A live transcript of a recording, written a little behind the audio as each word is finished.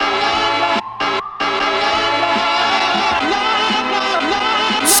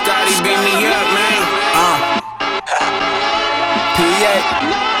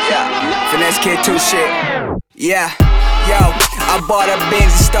ass kid too shit. Yeah, yo, I bought a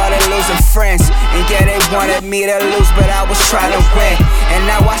Benz and started losing friends. And yeah, they wanted me to lose, but I was trying to win. And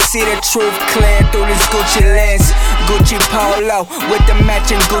now I see the truth clear through this Gucci lens. Gucci polo with the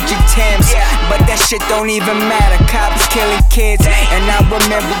matching Gucci Timbs. But that shit don't even matter, cops killing kids. And I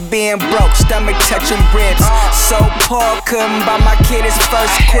remember being broke, stomach touching ribs. So poor, couldn't buy my kid his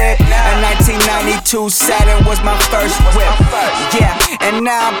first crib. A 1992 Saturn was my first whip. Yeah, and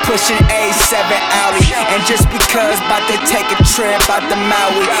now I'm pushing A7 Audi. And just because about to take a trip out to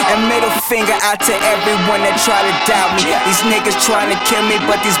Maui. And middle finger out to everyone that try to doubt me. These niggas trying to kill me,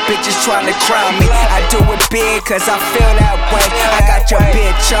 but these bitches trying to crown me. I do it big cause I feel that way. I got your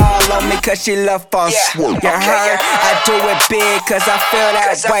bitch all on me cause she love false swoop. You heard? I do it big cause I feel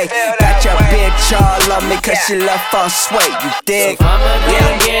that way. Got your bitch all on me cause she love false sway. You dig? So if I'ma go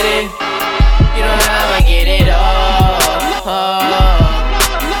and get it, you know how I'ma get it all.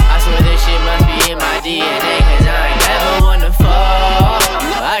 I swear this shit must be in my DNA cause I ain't never wanna fall.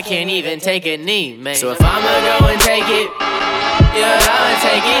 I can't even take a knee, man. So if I'ma go and take it, yeah, I'ma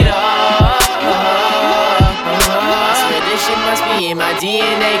take it all. I swear this shit must be in my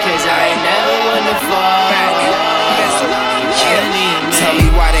DNA cause I ain't never wanna fall. Tell me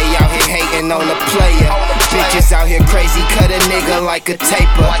why they out here hating on the player. Bitches out here crazy, cut a nigga like a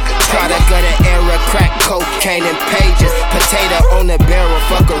taper. Product of the era, crack, cocaine, and pages. Potato on the barrel,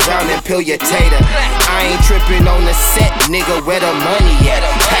 fuck around and peel your tater. I ain't tripping on the set, nigga, where the money at?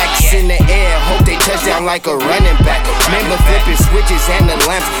 Packs in the air, hope they touch down like a running back. Remember flipping switches and the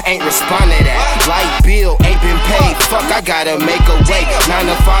lamps ain't responded at. Light bill ain't been paid, fuck, I gotta make a way. 9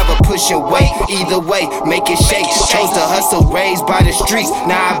 to 5 or push your weight, either way, make it shake. Chose to hustle, raised by the streets,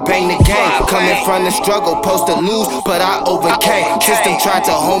 now I bang the game. Coming from the struggle, supposed to lose, but I overcame. System tried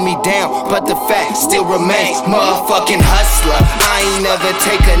to hold me down, but the fact still remains. Motherfucking hustler, I ain't never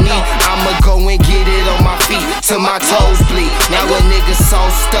take a knee. I'ma go and get it on my feet till my toes bleed. Now a nigga so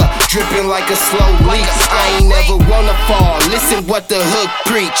stuck, dripping like a slow leak. I ain't never wanna fall, listen what the hook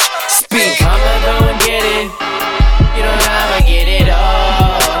preach. Speak. I'ma go and get it, you know how I'ma get it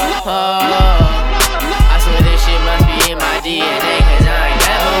all. I swear this shit must be in my DNA cause I ain't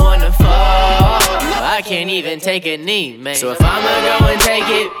never wanna fall. I can't even take a knee, man. So if I'ma go and take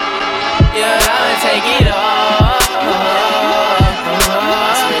it, yeah, I'ma take it all.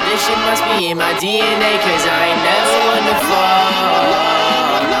 I swear this shit must be in my DNA cause I ain't never wanna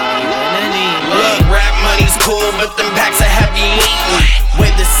fall. Not even a knee, man. Look, rap money's cool, but them packs are heavy eating.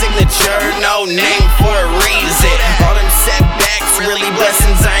 With the signature, no name for a reason. All them setbacks, really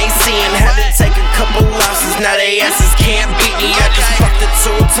blessings I ain't seeing. Had to take a couple losses, now they asses can't beat me. I just fucked it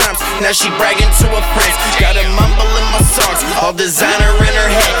 2 times, now she bragging to her friends. Got a mumble in my songs, all designer in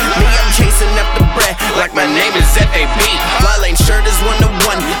her head. Me, I'm chasing up the bread, like my name is FAB. My lane shirt is 1 to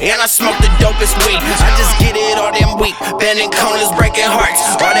 1, and I smoke the dopest weed. I just get it all damn week, bending corners, breaking hearts.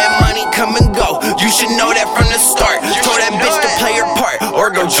 All that money come and go, you should know that from the start. Told that bitch to play her part, or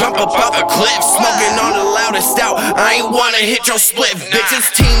go jump up off a cliff. Smoking on the loudest out, I ain't wanna hit your split.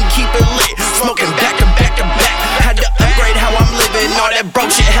 Bitches team keep it lit, smoking back to back to back. Had to upgrade how I'm living, all that broke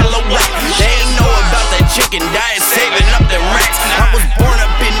shit hella whack. They ain't know about that chicken diet, saving up the racks. I was born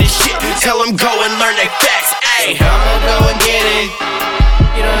up in this shit, tell them go and learn they facts. Ayy, I'ma go and get it,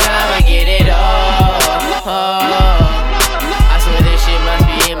 you know how I'ma get it all. I swear this shit must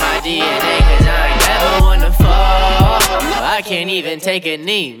be in my DNA cause I ain't never wanna fall. I can't even take a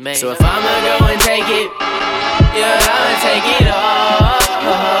knee, man. So if I'ma go and take it, yeah, I'ma take it all.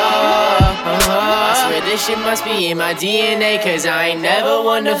 I swear this shit must be in my DNA cause I ain't never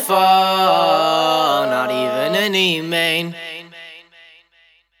wanna fall. Not even a knee, man.